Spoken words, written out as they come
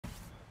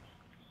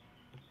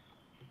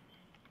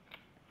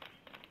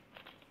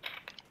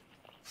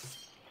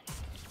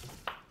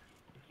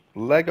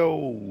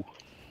Lego.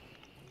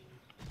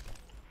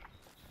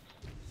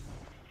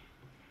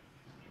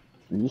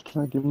 Are you just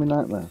trying to give me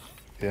nightmares?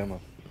 Yeah, man.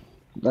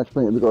 Next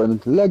minute we're going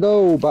into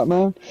Lego,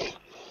 Batman.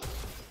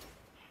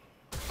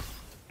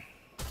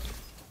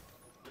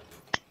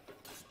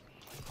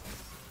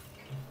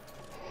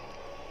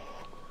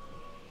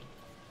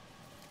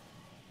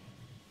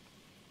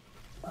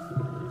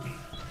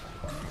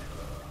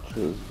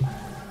 Cheers.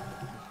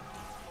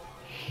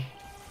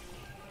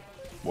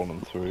 1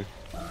 and 3.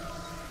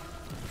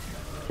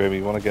 Baby,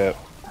 you want to get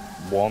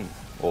 1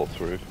 or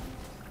 3?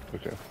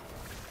 Okay.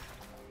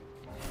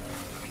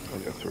 I'll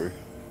get 3.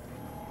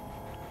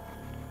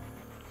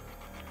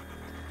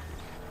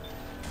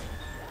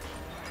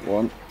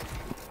 One.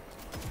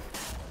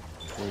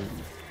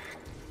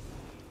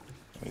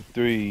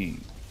 3.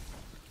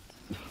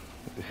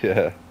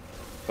 Yeah.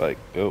 Like,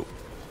 go.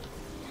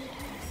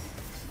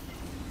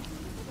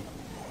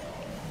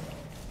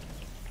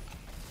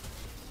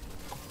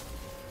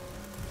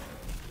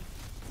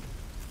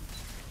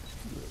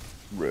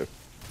 Rip.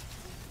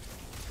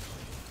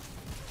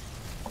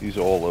 He's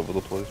all over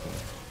the place, man.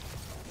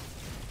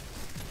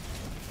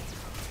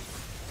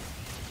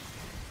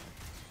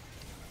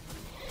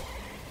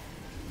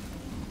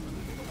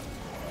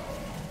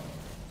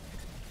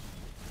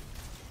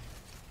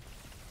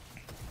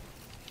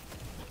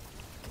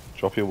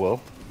 Drop your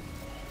well.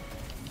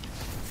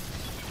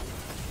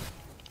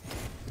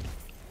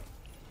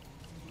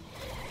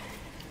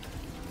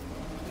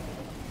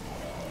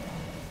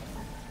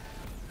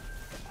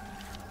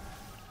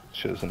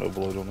 Shit, there's an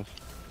overload on us.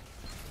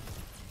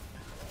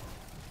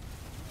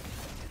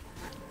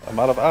 I'm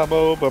out of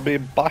ammo, but I'm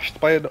being bashed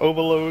by an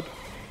overload.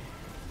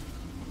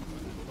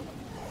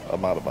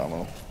 I'm out of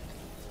ammo.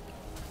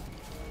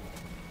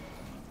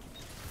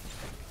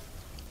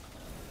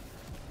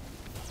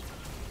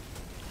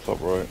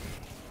 Top right.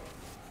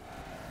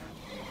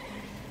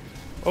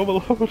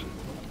 Overload!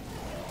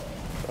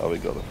 Oh, we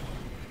got it.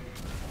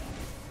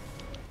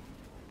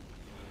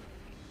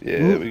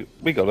 Yeah,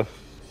 we got it.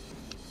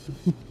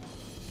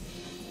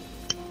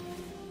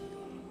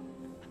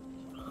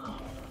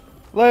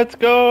 Let's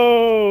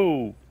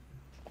go!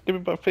 Give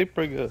me my fate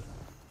bringer.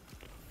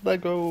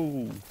 Let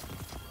go!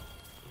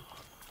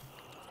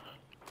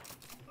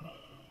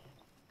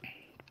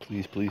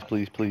 Please, please,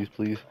 please, please,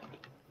 please.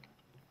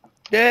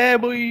 Yeah,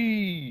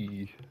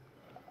 boy!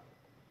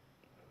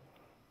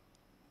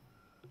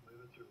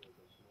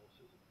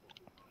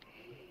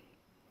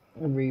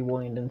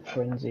 Rewind and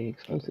frenzy,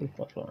 explosive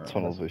flashlight.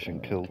 Tunnel vision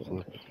kill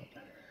clip.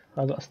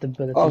 I got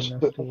stability Oh,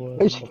 enough to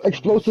work.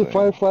 explosive Same.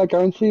 firefly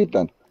guaranteed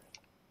then.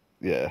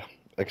 Yeah,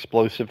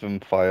 explosive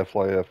and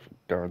firefly are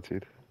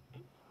guaranteed.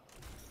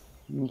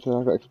 Okay,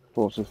 I got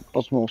explosive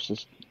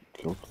osmosis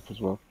kill as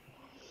well.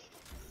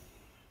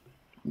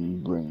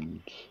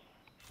 Range.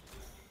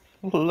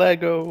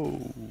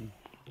 Lego!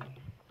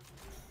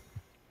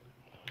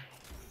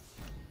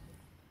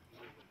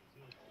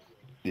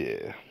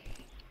 Yeah.